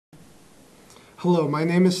Hello, my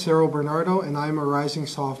name is Cyril Bernardo, and I'm a rising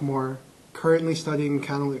sophomore, currently studying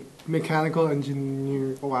mechanical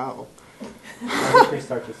engineering. Wow.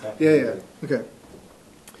 Restart yourself. Yeah. Okay.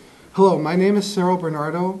 Hello, my name is Cyril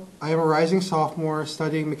Bernardo. I am a rising sophomore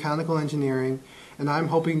studying mechanical engineering, and I'm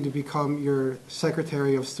hoping to become your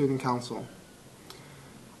Secretary of Student Council.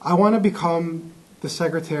 I want to become the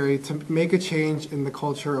secretary to make a change in the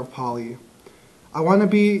culture of Poly. I want to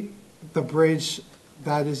be the bridge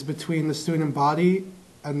that is between the student body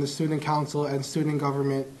and the student council and student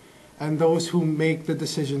government and those who make the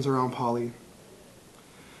decisions around Poly.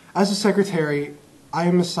 As a secretary, I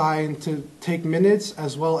am assigned to take minutes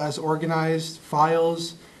as well as organize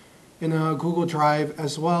files in a Google Drive,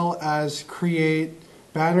 as well as create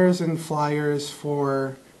banners and flyers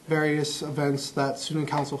for various events that student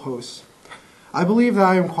council hosts. I believe that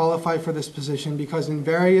I am qualified for this position because in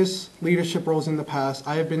various leadership roles in the past,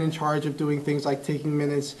 I have been in charge of doing things like taking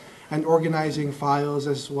minutes and organizing files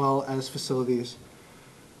as well as facilities.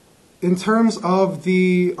 In terms of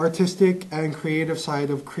the artistic and creative side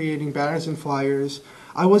of creating banners and flyers,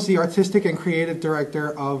 I was the artistic and creative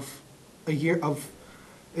director of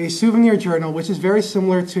a souvenir journal, which is very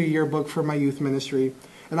similar to a yearbook for my youth ministry,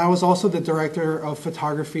 and I was also the director of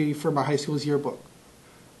photography for my high school's yearbook.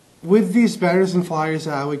 With these banners and flyers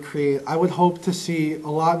that I would create, I would hope to see a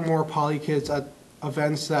lot more Poly kids at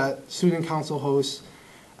events that Student Council hosts,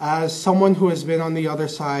 as someone who has been on the other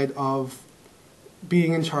side of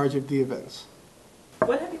being in charge of the events.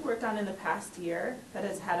 What have you worked on in the past year that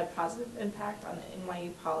has had a positive impact on the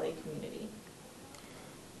NYU Poly community?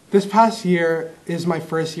 This past year is my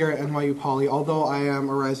first year at NYU Poly, although I am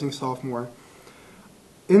a rising sophomore.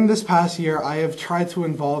 In this past year, I have tried to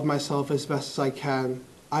involve myself as best as I can.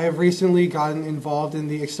 I have recently gotten involved in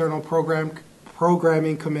the external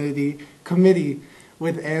programming committee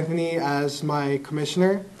with Anthony as my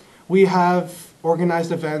commissioner. We have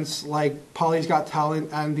organized events like Poly's Got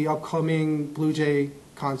Talent and the upcoming Blue Jay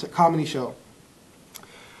comedy show.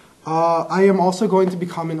 I am also going to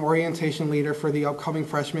become an orientation leader for the upcoming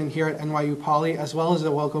freshmen here at NYU Poly, as well as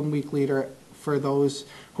a welcome week leader for those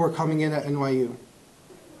who are coming in at NYU.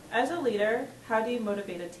 As a leader, how do you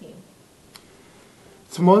motivate a team?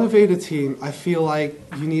 To motivate a team, I feel like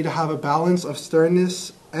you need to have a balance of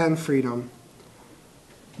sternness and freedom.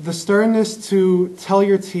 The sternness to tell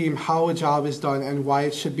your team how a job is done and why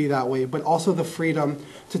it should be that way, but also the freedom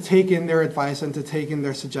to take in their advice and to take in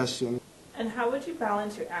their suggestions. And how would you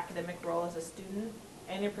balance your academic role as a student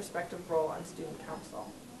and your prospective role on student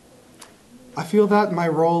council? I feel that my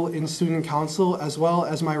role in student council, as well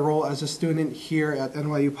as my role as a student here at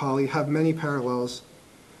NYU Poly, have many parallels.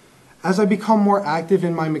 As I become more active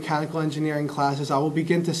in my mechanical engineering classes, I will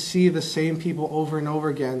begin to see the same people over and over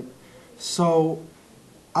again. So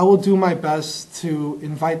I will do my best to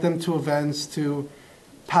invite them to events, to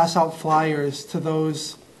pass out flyers to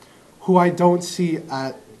those who I don't see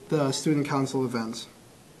at the student council events.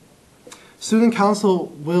 Student council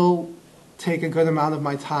will take a good amount of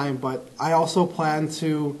my time, but I also plan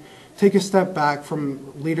to take a step back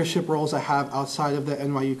from leadership roles I have outside of the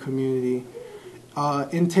NYU community.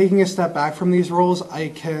 In taking a step back from these roles, I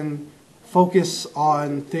can focus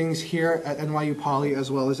on things here at NYU Poly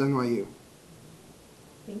as well as NYU.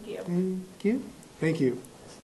 Thank you. Thank you. Thank you.